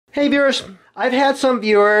Hey viewers, I've had some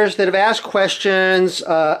viewers that have asked questions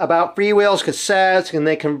about Freewheels cassettes, and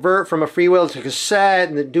they convert from a Freewheel to cassette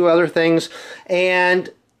and they do other things, and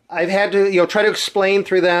I've had to try to explain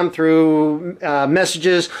through them through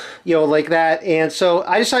messages like that, and so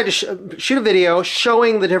I decided to shoot a video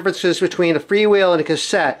showing the differences between a Freewheel and a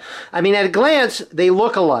cassette. I mean, at a glance they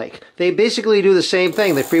look alike. They basically do the same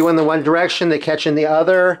thing. They freewheel in the one direction, they catch in the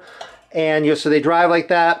other, and so they drive like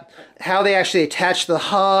that. How they actually attach the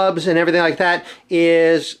hubs and everything like that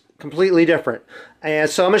is completely different. And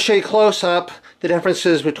so I'm going to show you close up the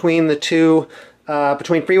differences between the two,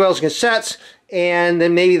 between Freewheels and cassettes, and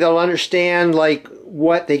then maybe they'll understand like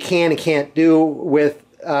what they can and can't do with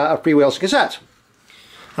Freewheels and cassettes.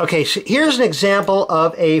 Okay, so here's an example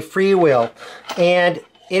of a Freewheel, and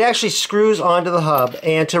it actually screws onto the hub,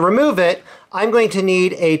 and to remove it I'm going to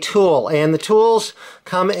need a tool, and the tools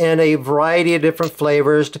come in a variety of different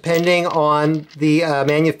flavors depending on the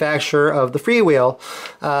manufacturer of the Freewheel.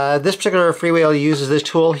 This particular Freewheel uses this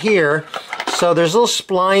tool here, so there's little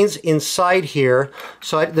splines inside here,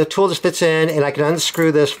 so the tool just fits in and I can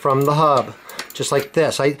unscrew this from the hub. Just like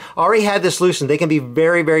this. I already had this loosened. They can be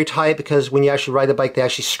very, very tight because when you actually ride the bike, they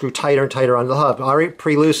actually screw tighter and tighter onto the hub. I already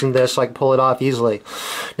pre-loosened this so I can pull it off easily.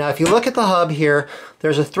 Now, if you look at the hub here,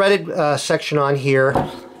 there's a threaded section on here,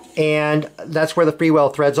 and that's where the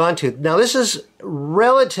Freewheel threads onto. Now, this is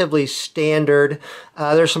relatively standard.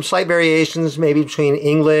 There's some slight variations maybe between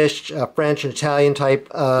English, French, and Italian type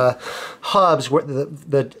hubs, where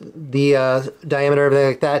the diameter, everything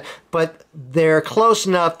like that, but they're close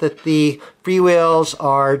enough that the Freewheels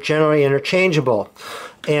are generally interchangeable.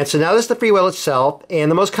 And so now this is the Freewheel itself, and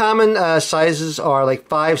the most common sizes are like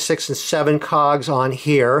 5, 6, and 7 cogs on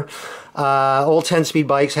here. Old 10-speed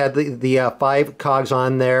bikes had the 5 cogs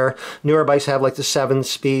on there. Newer bikes have like the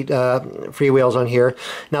 7-speed Freewheels on here.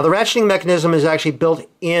 Now the ratcheting mechanism is actually built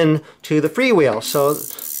into the Freewheel. So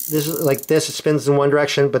this is like this, it spins in one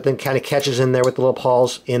direction, but then kind of catches in there with the little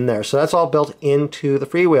pawls in there. So that's all built into the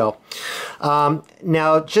Freewheel.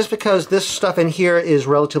 Now, just because this stuff in here is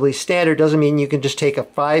relatively standard doesn't mean you can just take a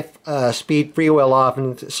 5-speed Freewheel off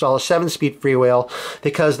and install a 7-speed Freewheel,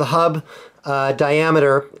 because the hub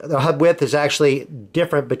diameter, the hub width is actually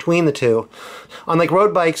different between the two. On like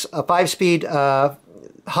road bikes, a 5-speed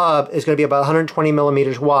hub is going to be about 120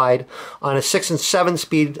 millimeters wide. On a 6 and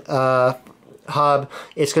 7-speed hub,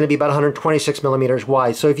 it's going to be about 126 millimeters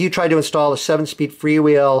wide. So if you try to install a 7-speed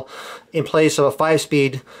Freewheel in place of a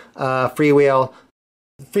 5-speed Freewheel,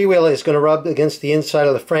 the Freewheel is going to rub against the inside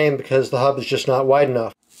of the frame because the hub is just not wide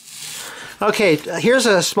enough. Okay, here's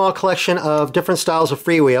a small collection of different styles of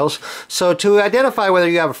Freewheels. So to identify whether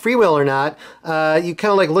you have a Freewheel or not, you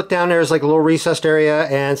kind of like look down there, there's like a little recessed area,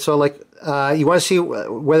 and so like you want to see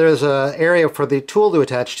whether there's an area for the tool to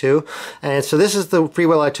attach to. And so this is the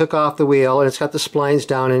Freewheel I took off the wheel, and it's got the splines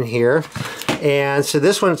down in here. And so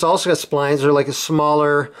this one, it's also got splines. They're like a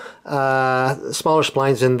smaller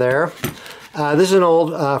splines in there. This is an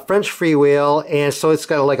old French Freewheel, and so it's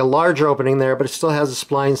got like a larger opening there, but it still has the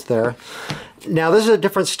splines there. Now this is a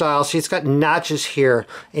different style. See, it's got notches here,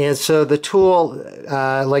 and so the tool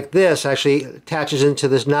like this actually attaches into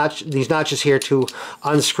these notches here to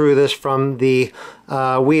unscrew this from the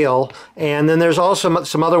wheel. And then there's also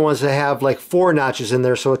some other ones that have like 4 notches in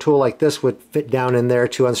there, so a tool like this would fit down in there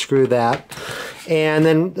to unscrew that. And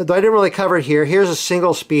then, though I didn't really cover it here, here's a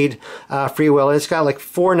single speed Freewheel. It's got like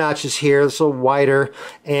 4 notches here. It's a little wider,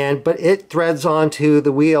 but it threads onto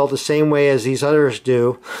the wheel the same way as these others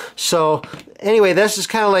do. So anyway, this is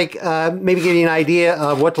kind of like maybe giving you an idea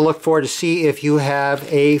of what to look for to see if you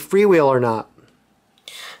have a Freewheel or not.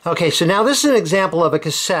 Okay, so now this is an example of a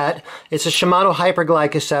cassette. It's a Shimano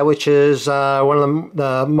Hyperglide cassette, which is one of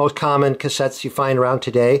the most common cassettes you find around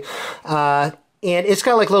today. And it's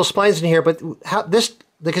got like little splines in here, but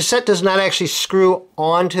the cassette does not actually screw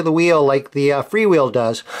onto the wheel like the Freewheel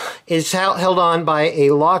does. It's held on by a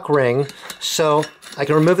lock ring. So I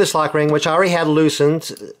can remove this lock ring, which I already had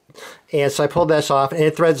loosened. And so I pulled this off, and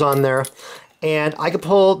it threads on there. And I can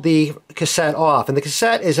pull the cassette off. And the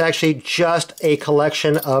cassette is actually just a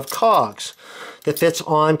collection of cogs that fits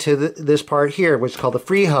onto this part here, which is called the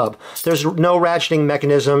freehub. There's no ratcheting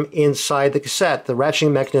mechanism inside the cassette. The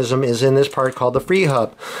ratcheting mechanism is in this part called the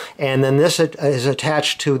freehub. And then this is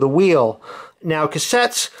attached to the wheel. Now,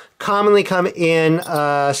 cassettes commonly come in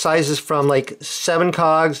sizes from like 7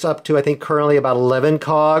 cogs up to, I think, currently about 11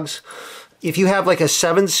 cogs. If you have like a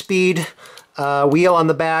 7-speed wheel on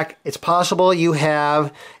the back, it's possible you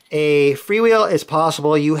have a Freewheel, it's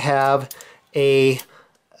possible you have a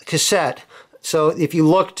cassette. So if you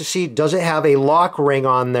look to see, does it have a lock ring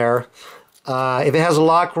on there, If it has a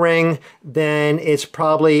lock ring, then it's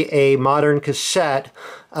probably a modern cassette.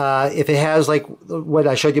 If it has like what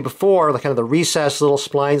I showed you before, like kind of the recessed little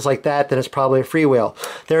splines like that, then it's probably a freewheel.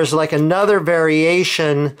 There's like another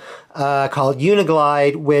variation called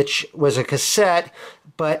Uniglide, which was a cassette,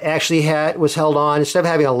 but actually was held on, instead of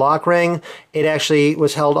having a lock ring, it actually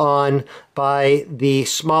was held on by the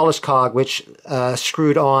smallest cog, which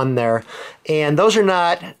screwed on there. And those are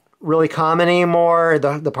not really common anymore.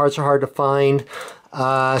 The parts are hard to find.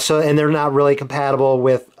 And they're not really compatible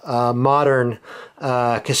with modern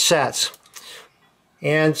cassettes.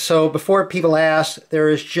 And so before people ask, there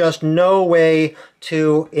is just no way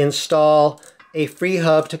to install a free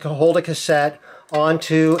hub to hold a cassette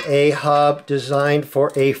onto a hub designed for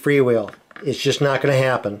a freewheel. It's just not going to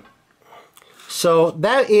happen. So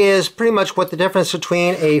that is pretty much what the difference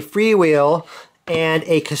between a freewheel and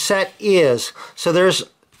a cassette is. So there's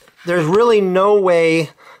really no way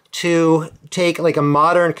to take like a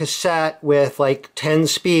modern cassette with like 10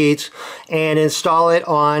 speeds and install it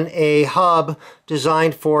on a hub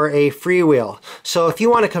designed for a freewheel. So if you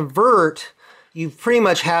want to convert, you pretty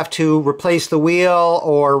much have to replace the wheel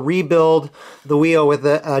or rebuild the wheel with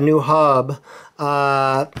a new hub.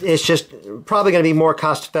 It's just probably going to be more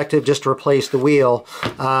cost effective just to replace the wheel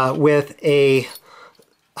with a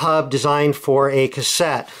hub designed for a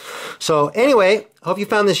cassette. So anyway, I hope you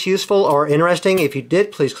found this useful or interesting. If you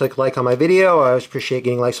did, please click like on my video. I always appreciate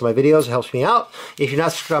getting likes on my videos. It helps me out. If you're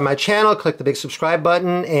not subscribed to my channel, click the big subscribe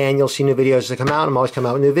button and you'll see new videos that come out. I'm always coming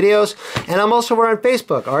out with new videos. And I'm also over on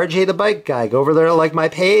Facebook, RJ the Bike Guy. Go over there to like my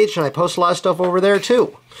page and I post a lot of stuff over there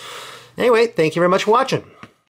too. Anyway, thank you very much for watching.